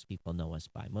what most people know us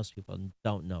by. Most people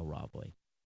don't know Raw Voice.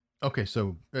 Okay,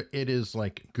 so it is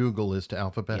like Google is to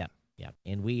Alphabet. Yeah. Yeah.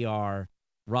 And we are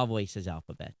Raw Voice is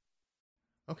Alphabet.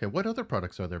 Okay, what other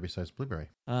products are there besides Blueberry?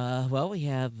 Well, we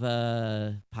have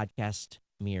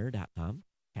podcastmirror.com,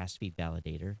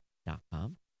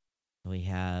 castfeedvalidator.com. We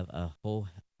have a whole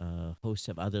host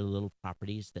of other little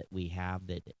properties that we have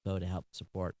that go to help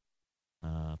support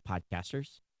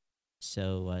podcasters.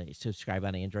 So subscribe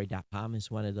on Android.com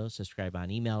is one of those. Subscribe on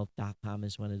email.com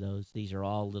is one of those. These are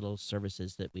all little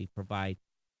services that we provide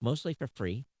mostly for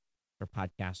free for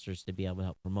podcasters to be able to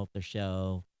help promote their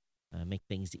show, make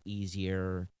things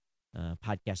easier.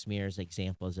 Podcast Mirror's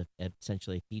example is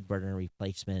essentially a feed burner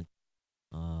replacement.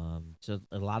 So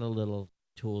a lot of little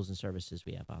tools and services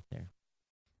we have out there.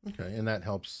 Okay, and that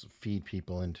helps feed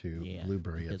people into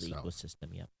Blueberry into itself. The ecosystem,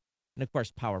 yep. And of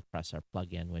course, PowerPress, our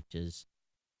plugin, which is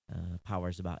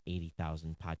powers about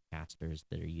 80,000 podcasters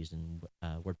that are using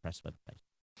WordPress websites.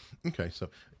 Okay, so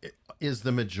is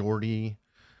the majority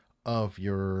of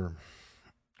your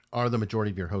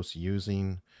hosts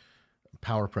using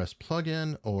PowerPress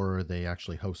plugin, or are they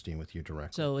actually hosting with you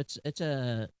directly? So it's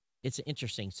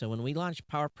interesting. So when we launched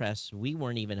PowerPress, we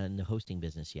weren't even in the hosting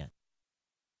business yet.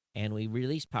 And we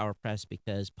released PowerPress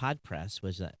because PodPress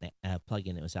was a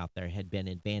plugin that was out there, had been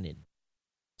abandoned.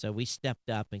 So we stepped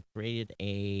up and created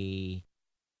we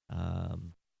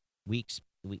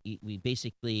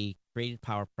basically created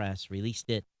PowerPress, released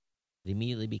it. It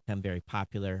immediately became very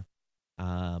popular.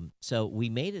 So we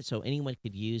made it so anyone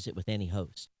could use it with any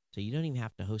host. So you don't even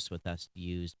have to host with us to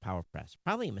use PowerPress.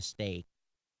 Probably a mistake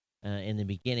in the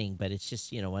beginning, but it's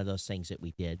just, one of those things that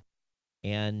we did.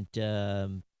 And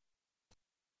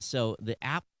so the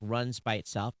app runs by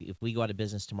itself. If we go out of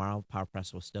business tomorrow,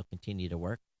 PowerPress will still continue to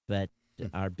work. But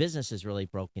our business is really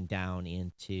broken down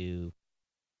into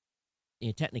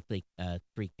technically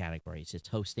 3 categories. It's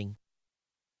hosting.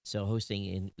 So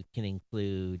hosting can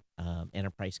include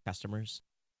enterprise customers.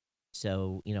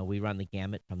 So, we run the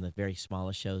gamut from the very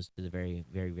smallest shows to the very,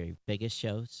 very, very biggest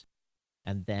shows.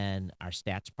 And then our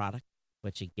stats product,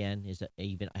 which again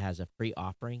even has a free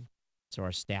offering. So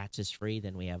our stats is free.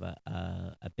 Then we have a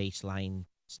baseline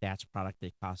stats product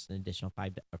that costs an additional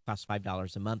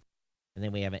 $5 a month. And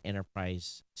then we have an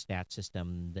enterprise stats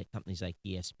system that companies like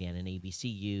ESPN and ABC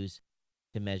use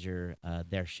to measure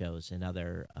their shows, and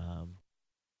other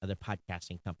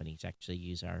podcasting companies actually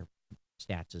use our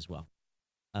stats as well.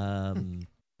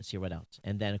 Let's see what else.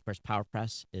 And then, of course,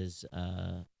 PowerPress is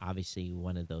obviously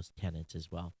one of those tenants as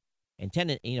well. And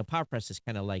PowerPress is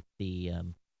kind of like the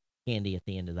candy at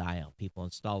the end of the aisle. People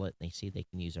install it, and they see they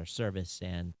can use our service,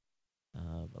 and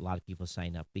a lot of people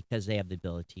sign up because they have the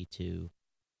ability to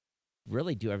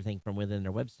really do everything from within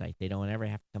their website. They don't ever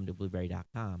have to come to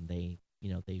blueberry.com. They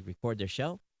record their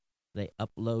show, they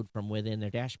upload from within their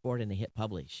dashboard, and they hit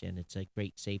publish. And it's a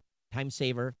great time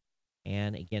saver.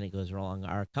 And again, it goes along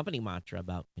our company mantra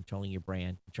about controlling your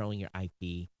brand, controlling your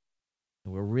IP.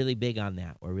 And we're really big on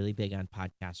that. We're really big on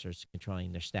podcasters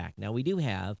controlling their stack. Now, we do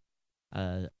have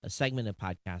a segment of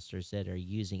podcasters that are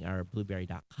using our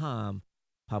blueberry.com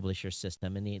publisher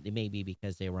system. And it may be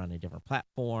because they were on a different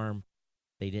platform.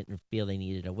 They didn't feel they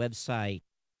needed a website.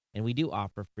 And we do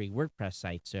offer free WordPress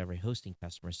sites to every hosting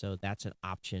customer. So that's an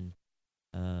option.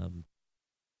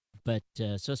 But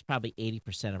so it's probably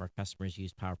 80% of our customers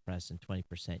use PowerPress and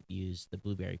 20% use the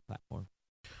Blueberry platform.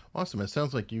 Awesome. It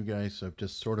sounds like you guys have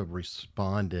just sort of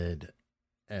responded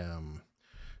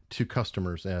to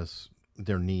customers as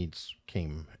their needs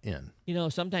came in.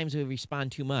 Sometimes we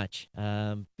respond too much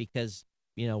because,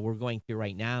 we're going through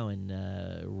right now and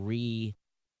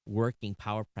reworking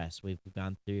PowerPress.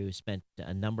 We've spent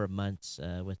a number of months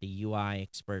with a UI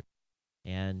expert,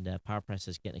 and PowerPress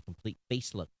is getting a complete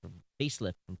facelift from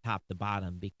top to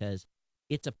bottom because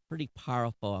it's a pretty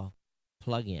powerful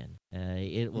plugin.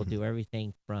 It will do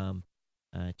everything from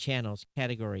channels,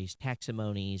 categories,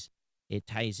 taxonomies. It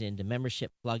ties into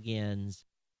membership plugins.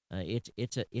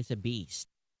 It's a beast.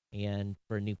 And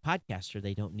for a new podcaster,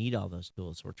 they don't need all those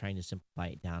tools. So we're trying to simplify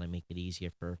it down and make it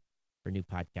easier for new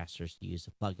podcasters to use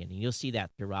the plugin. And you'll see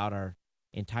that throughout our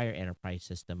entire enterprise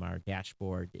system. Our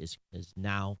dashboard is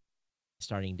now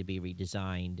starting to be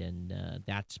redesigned, and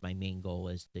that's my main goal,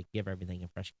 is to give everything a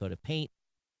fresh coat of paint,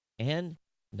 and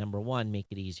number one, make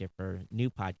it easier for new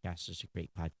podcasters to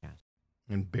create podcasts.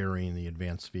 and burying the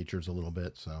advanced features a little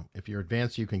bit. So if you're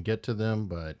advanced, you can get to them,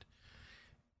 but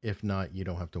if not, you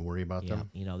don't have to worry about Yeah,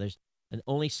 them. there's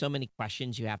only so many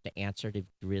questions you have to answer to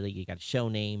really. You got to show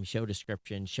name, show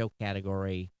description, show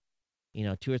category.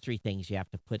 Two or three things you have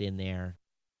to put in there.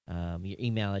 Your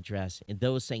email address, and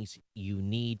those things you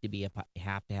need to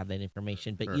have to have that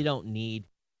information, but you Sure. don't need.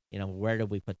 Where do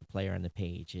we put the player on the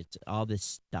page? It's all this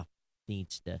stuff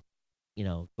needs to,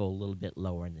 go a little bit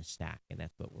lower in the stack, and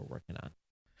that's what we're working on.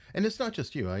 And it's not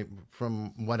just you.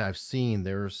 From what I've seen,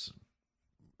 there's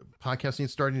podcasting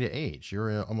starting to age.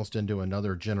 You're almost into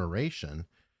another generation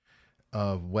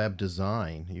of web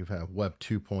design. You have Web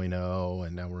 2.0,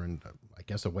 and now we're in, I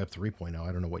guess, a Web 3.0.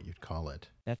 I don't know what you'd call it.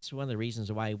 That's one of the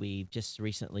reasons why we just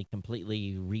recently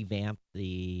completely revamped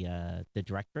the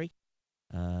directory,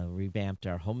 revamped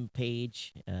our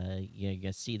homepage. You're going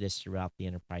to see this throughout the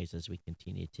enterprise as we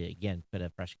continue to, again, put a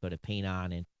fresh coat of paint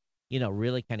on and,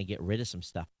 really kind of get rid of some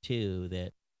stuff too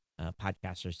that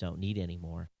podcasters don't need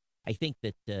anymore. I think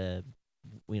that,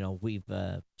 we've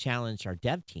challenged our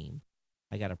dev team.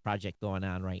 I got a project going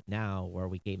on right now where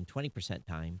we gave them 20%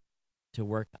 time to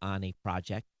work on a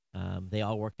project. They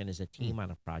all working as a team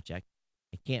on a project.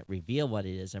 I can't reveal what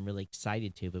it is. I'm really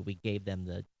excited to, but we gave them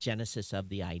the genesis of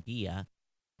the idea.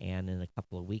 And in a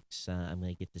couple of weeks, I'm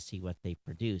going to get to see what they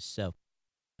produce. So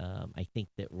I think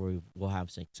that we'll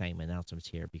have some exciting announcements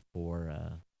here before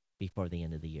the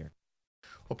end of the year.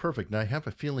 Well, perfect. Now, I have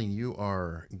a feeling you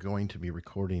are going to be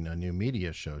recording a new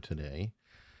media show today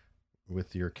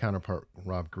with your counterpart,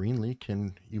 Rob Greenlee.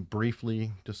 Can you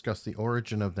briefly discuss the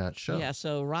origin of that show? Yeah,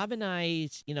 so Rob and I,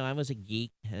 I was a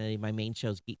geek. My main show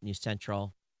is Geek News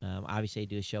Central. Obviously, I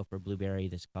do a show for Blueberry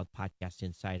that's called Podcast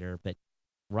Insider. But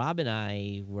Rob and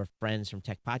I were friends from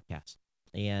Tech Podcast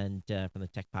and from the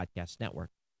Tech Podcast Network.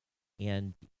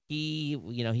 And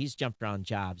he's jumped around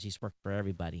jobs. He's worked for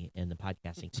everybody in the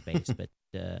podcasting space. But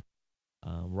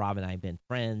Rob and I have been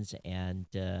friends. And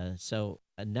so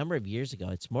a number of years ago,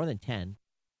 it's more than 10,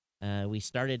 we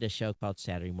started a show called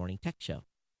Saturday Morning Tech Show.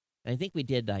 And I think we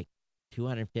did like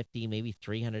 250, maybe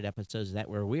 300 episodes of that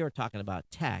where we were talking about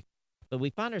tech, but we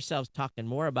found ourselves talking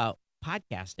more about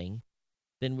podcasting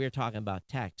than we were talking about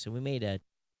tech. So we made a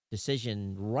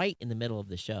decision right in the middle of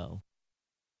the show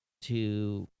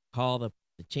to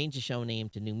change the show name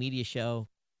to New Media Show.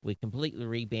 We completely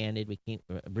rebranded. We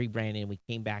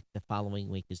came back the following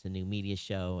week as the New Media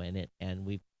Show, and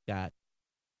we've got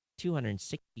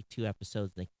 262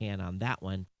 episodes in the can on that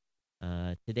one.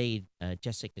 Today,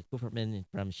 Jessica Cooperman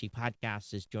from She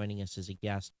Podcasts is joining us as a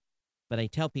guest. But I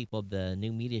tell people the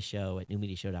New Media Show at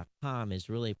newmediashow.com is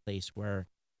really a place where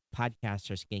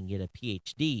podcasters can get a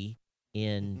PhD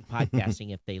in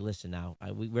podcasting if they listen. Now,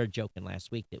 we were joking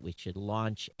last week that we should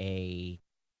launch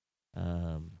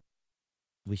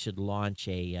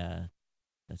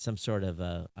some sort of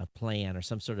a plan or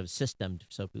some sort of system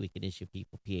so we could issue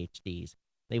people PhDs.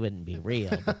 They wouldn't be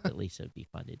real, but at least it would be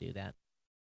fun to do that.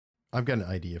 I've got an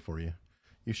idea for you.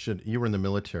 You were in the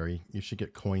military. You should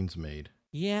get coins made.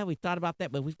 Yeah, we thought about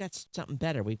that, but we've got something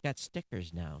better. We've got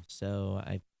stickers now. So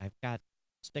I've got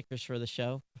stickers for the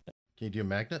show. Can you do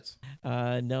magnets?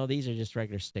 No, these are just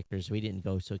regular stickers. We didn't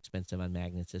go so expensive on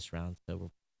magnets this round,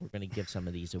 so we're going to give some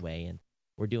of these away. And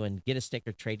we're doing get a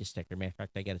sticker, trade a sticker. Matter of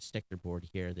fact, I got a sticker board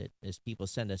here that as people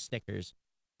send us stickers,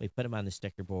 we put them on the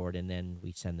sticker board, and then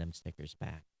we send them stickers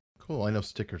back. Cool. I know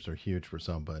stickers are huge for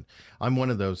some, but I'm one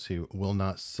of those who will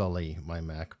not sully my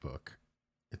MacBook.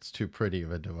 It's too pretty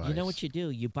of a device. You know what you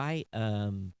do? You buy,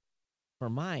 for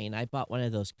mine, I bought one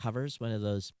of those covers, one of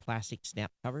those plastic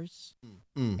snap covers,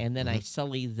 and then I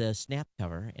sully the snap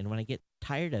cover, and when I get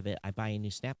tired of it, I buy a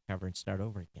new snap cover and start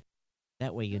over again.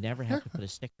 That way you never have to put a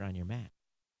sticker on your Mac.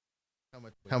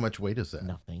 How much weight is that?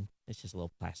 Nothing. It's just a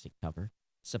little plastic cover.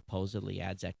 Supposedly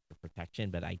adds extra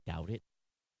protection, but I doubt it.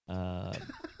 But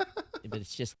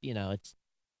it's just, I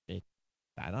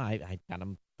don't know. I got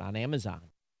them on Amazon.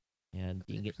 And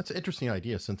you can get, That's an interesting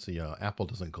idea since the Apple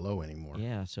doesn't glow anymore.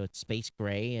 yeah, so it's space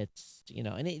gray. It's,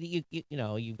 and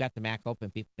you've got the Mac open.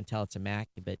 People can tell it's a Mac,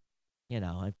 but,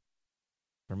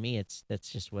 for me, that's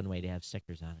just one way to have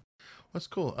stickers on it. That's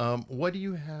cool. What do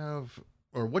you have,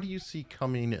 or what do you see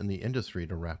coming in the industry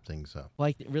to wrap things up? Well,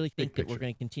 I really think Big that we're picture.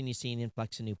 going to continue seeing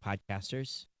influx of new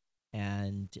podcasters,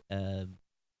 and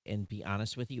be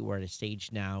honest with you, we're at a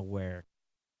stage now where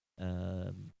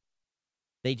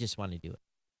they just want to do it.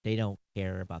 They don't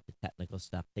care about the technical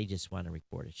stuff. They just want to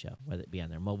record a show, whether it be on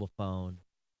their mobile phone,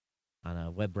 on a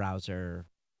web browser.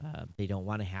 They don't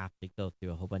want to have to go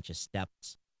through a whole bunch of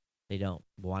steps. They don't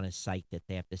want a site that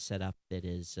they have to set up that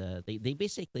is, they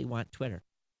basically want Twitter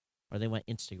or they want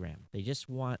Instagram. They just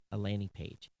want a landing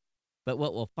page. But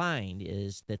what we'll find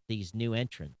is that these new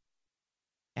entrants,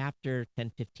 after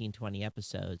 10, 15, 20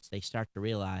 episodes, they start to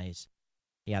realize,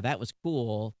 yeah, that was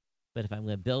cool, but if I'm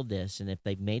going to build this, and if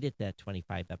they've made it that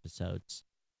 25 episodes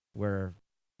where,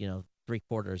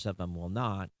 3/4 of them will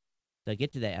not, they'll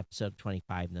get to that episode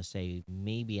 25 and they'll say,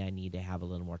 maybe I need to have a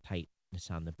little more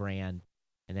tightness on the brand.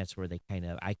 And that's where they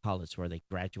I call it's where they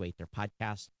graduate their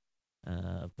podcast.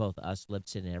 Both us,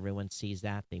 Libsyn, and everyone sees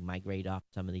that. They migrate off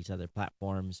some of these other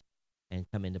platforms and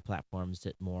come into platforms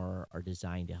that more are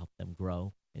designed to help them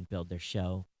grow and build their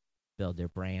show, build their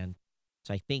brand.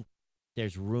 So I think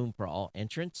there's room for all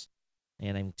entrants,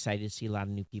 and I'm excited to see a lot of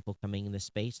new people coming in the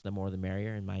space. The more the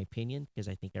merrier, in my opinion, because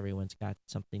I think everyone's got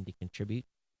something to contribute.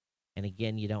 And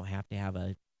again, you don't have to have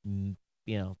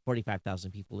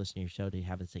 45,000 people listening to your show to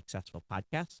have a successful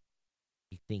podcast.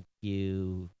 I think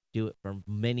you do it for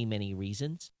many, many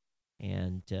reasons,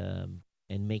 and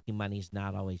making money is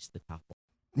not always the top one.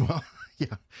 Well,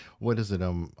 yeah. What is it?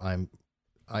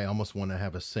 I almost want to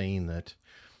have a saying that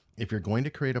if you're going to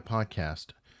create a podcast,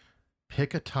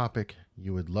 pick a topic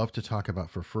you would love to talk about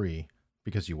for free,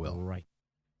 because you will. Right.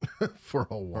 For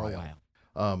a while.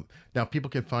 Now people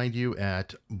can find you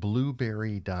at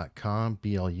blubrry.com,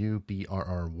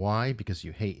 BLUBRRY, because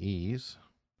you hate E's.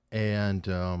 And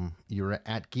you're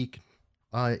at Geek.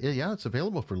 Yeah, it's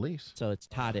available for lease. So it's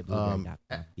Todd at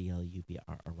blubrry.com,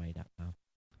 BLUBRRY.com.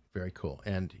 Very cool.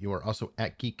 And you are also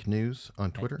at Geek News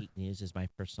on Twitter. Geek News is my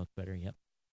personal Twitter. Yep.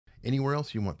 Anywhere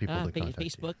else you want people to contact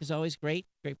Facebook you? is always great.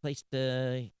 Great place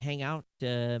to hang out.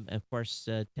 Of course,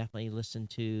 definitely listen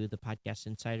to the Podcast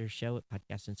Insider show at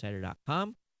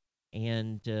podcastinsider.com.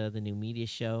 And the new media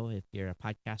show. If you're a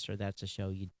podcaster, that's a show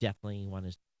you definitely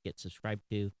want to get subscribed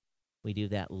to. We do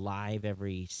that live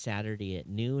every Saturday at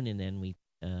noon, and then we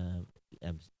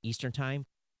Eastern time,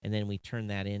 and then we turn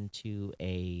that into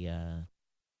a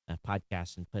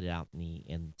podcast and put it out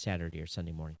in Saturday or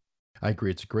Sunday morning. I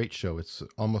agree. It's a great show. It's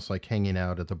almost like hanging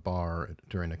out at the bar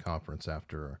during a conference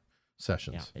after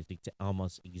sessions. Yeah, it's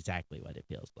almost exactly what it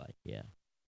feels like. Yeah.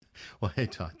 Well, hey,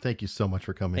 Todd, thank you so much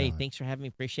for coming on. Hey, thanks for having me.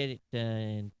 Appreciate it.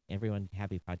 And everyone,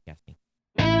 happy podcasting.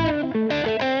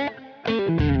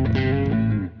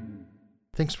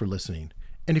 Thanks for listening.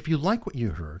 And if you like what you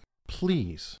heard,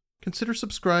 please consider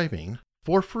subscribing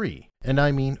for free. And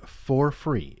I mean for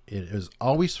free. It is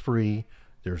always free.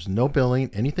 There's no billing,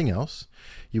 anything else.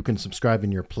 You can subscribe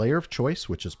in your player of choice,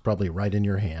 which is probably right in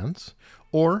your hands,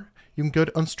 or you can go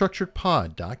to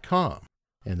unstructuredpod.com,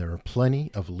 and there are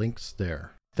plenty of links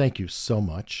there. Thank you so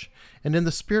much. And in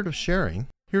the spirit of sharing,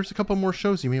 here's a couple more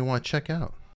shows you may want to check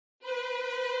out.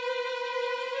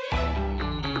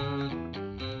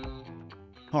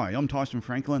 Hi, I'm Tyson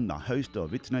Franklin, the host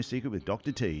of It's No Secret with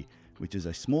Dr. T, which is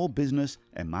a small business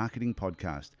and marketing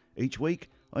podcast. Each week,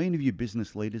 I interview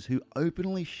business leaders who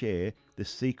openly share the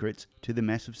secrets to the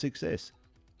massive success.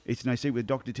 It's No Secret with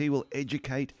Dr. T will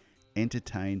educate,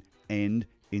 entertain, and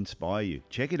inspire you.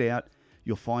 Check it out.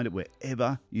 You'll find it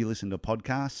wherever you listen to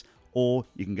podcasts, or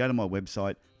you can go to my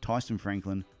website,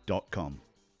 tysonfranklin.com.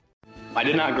 I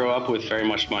did not grow up with very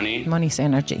much money. Money's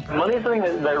energy. Money is something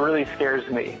that really scares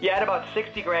me. You had about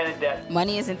 60 grand in debt.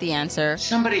 Money isn't the answer.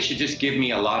 Somebody should just give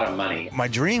me a lot of money. My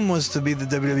dream was to be the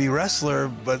WWE wrestler,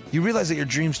 but you realize that your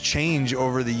dreams change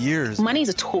over the years. Money is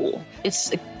a tool.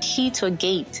 It's a key to a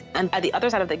gate. And at the other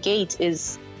side of the gate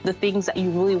is the things that you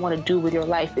really want to do with your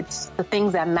life. It's the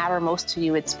things that matter most to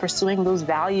you. It's pursuing those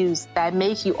values that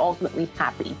make you ultimately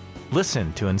happy.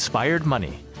 Listen to Inspired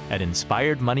Money at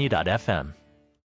inspiredmoney.fm.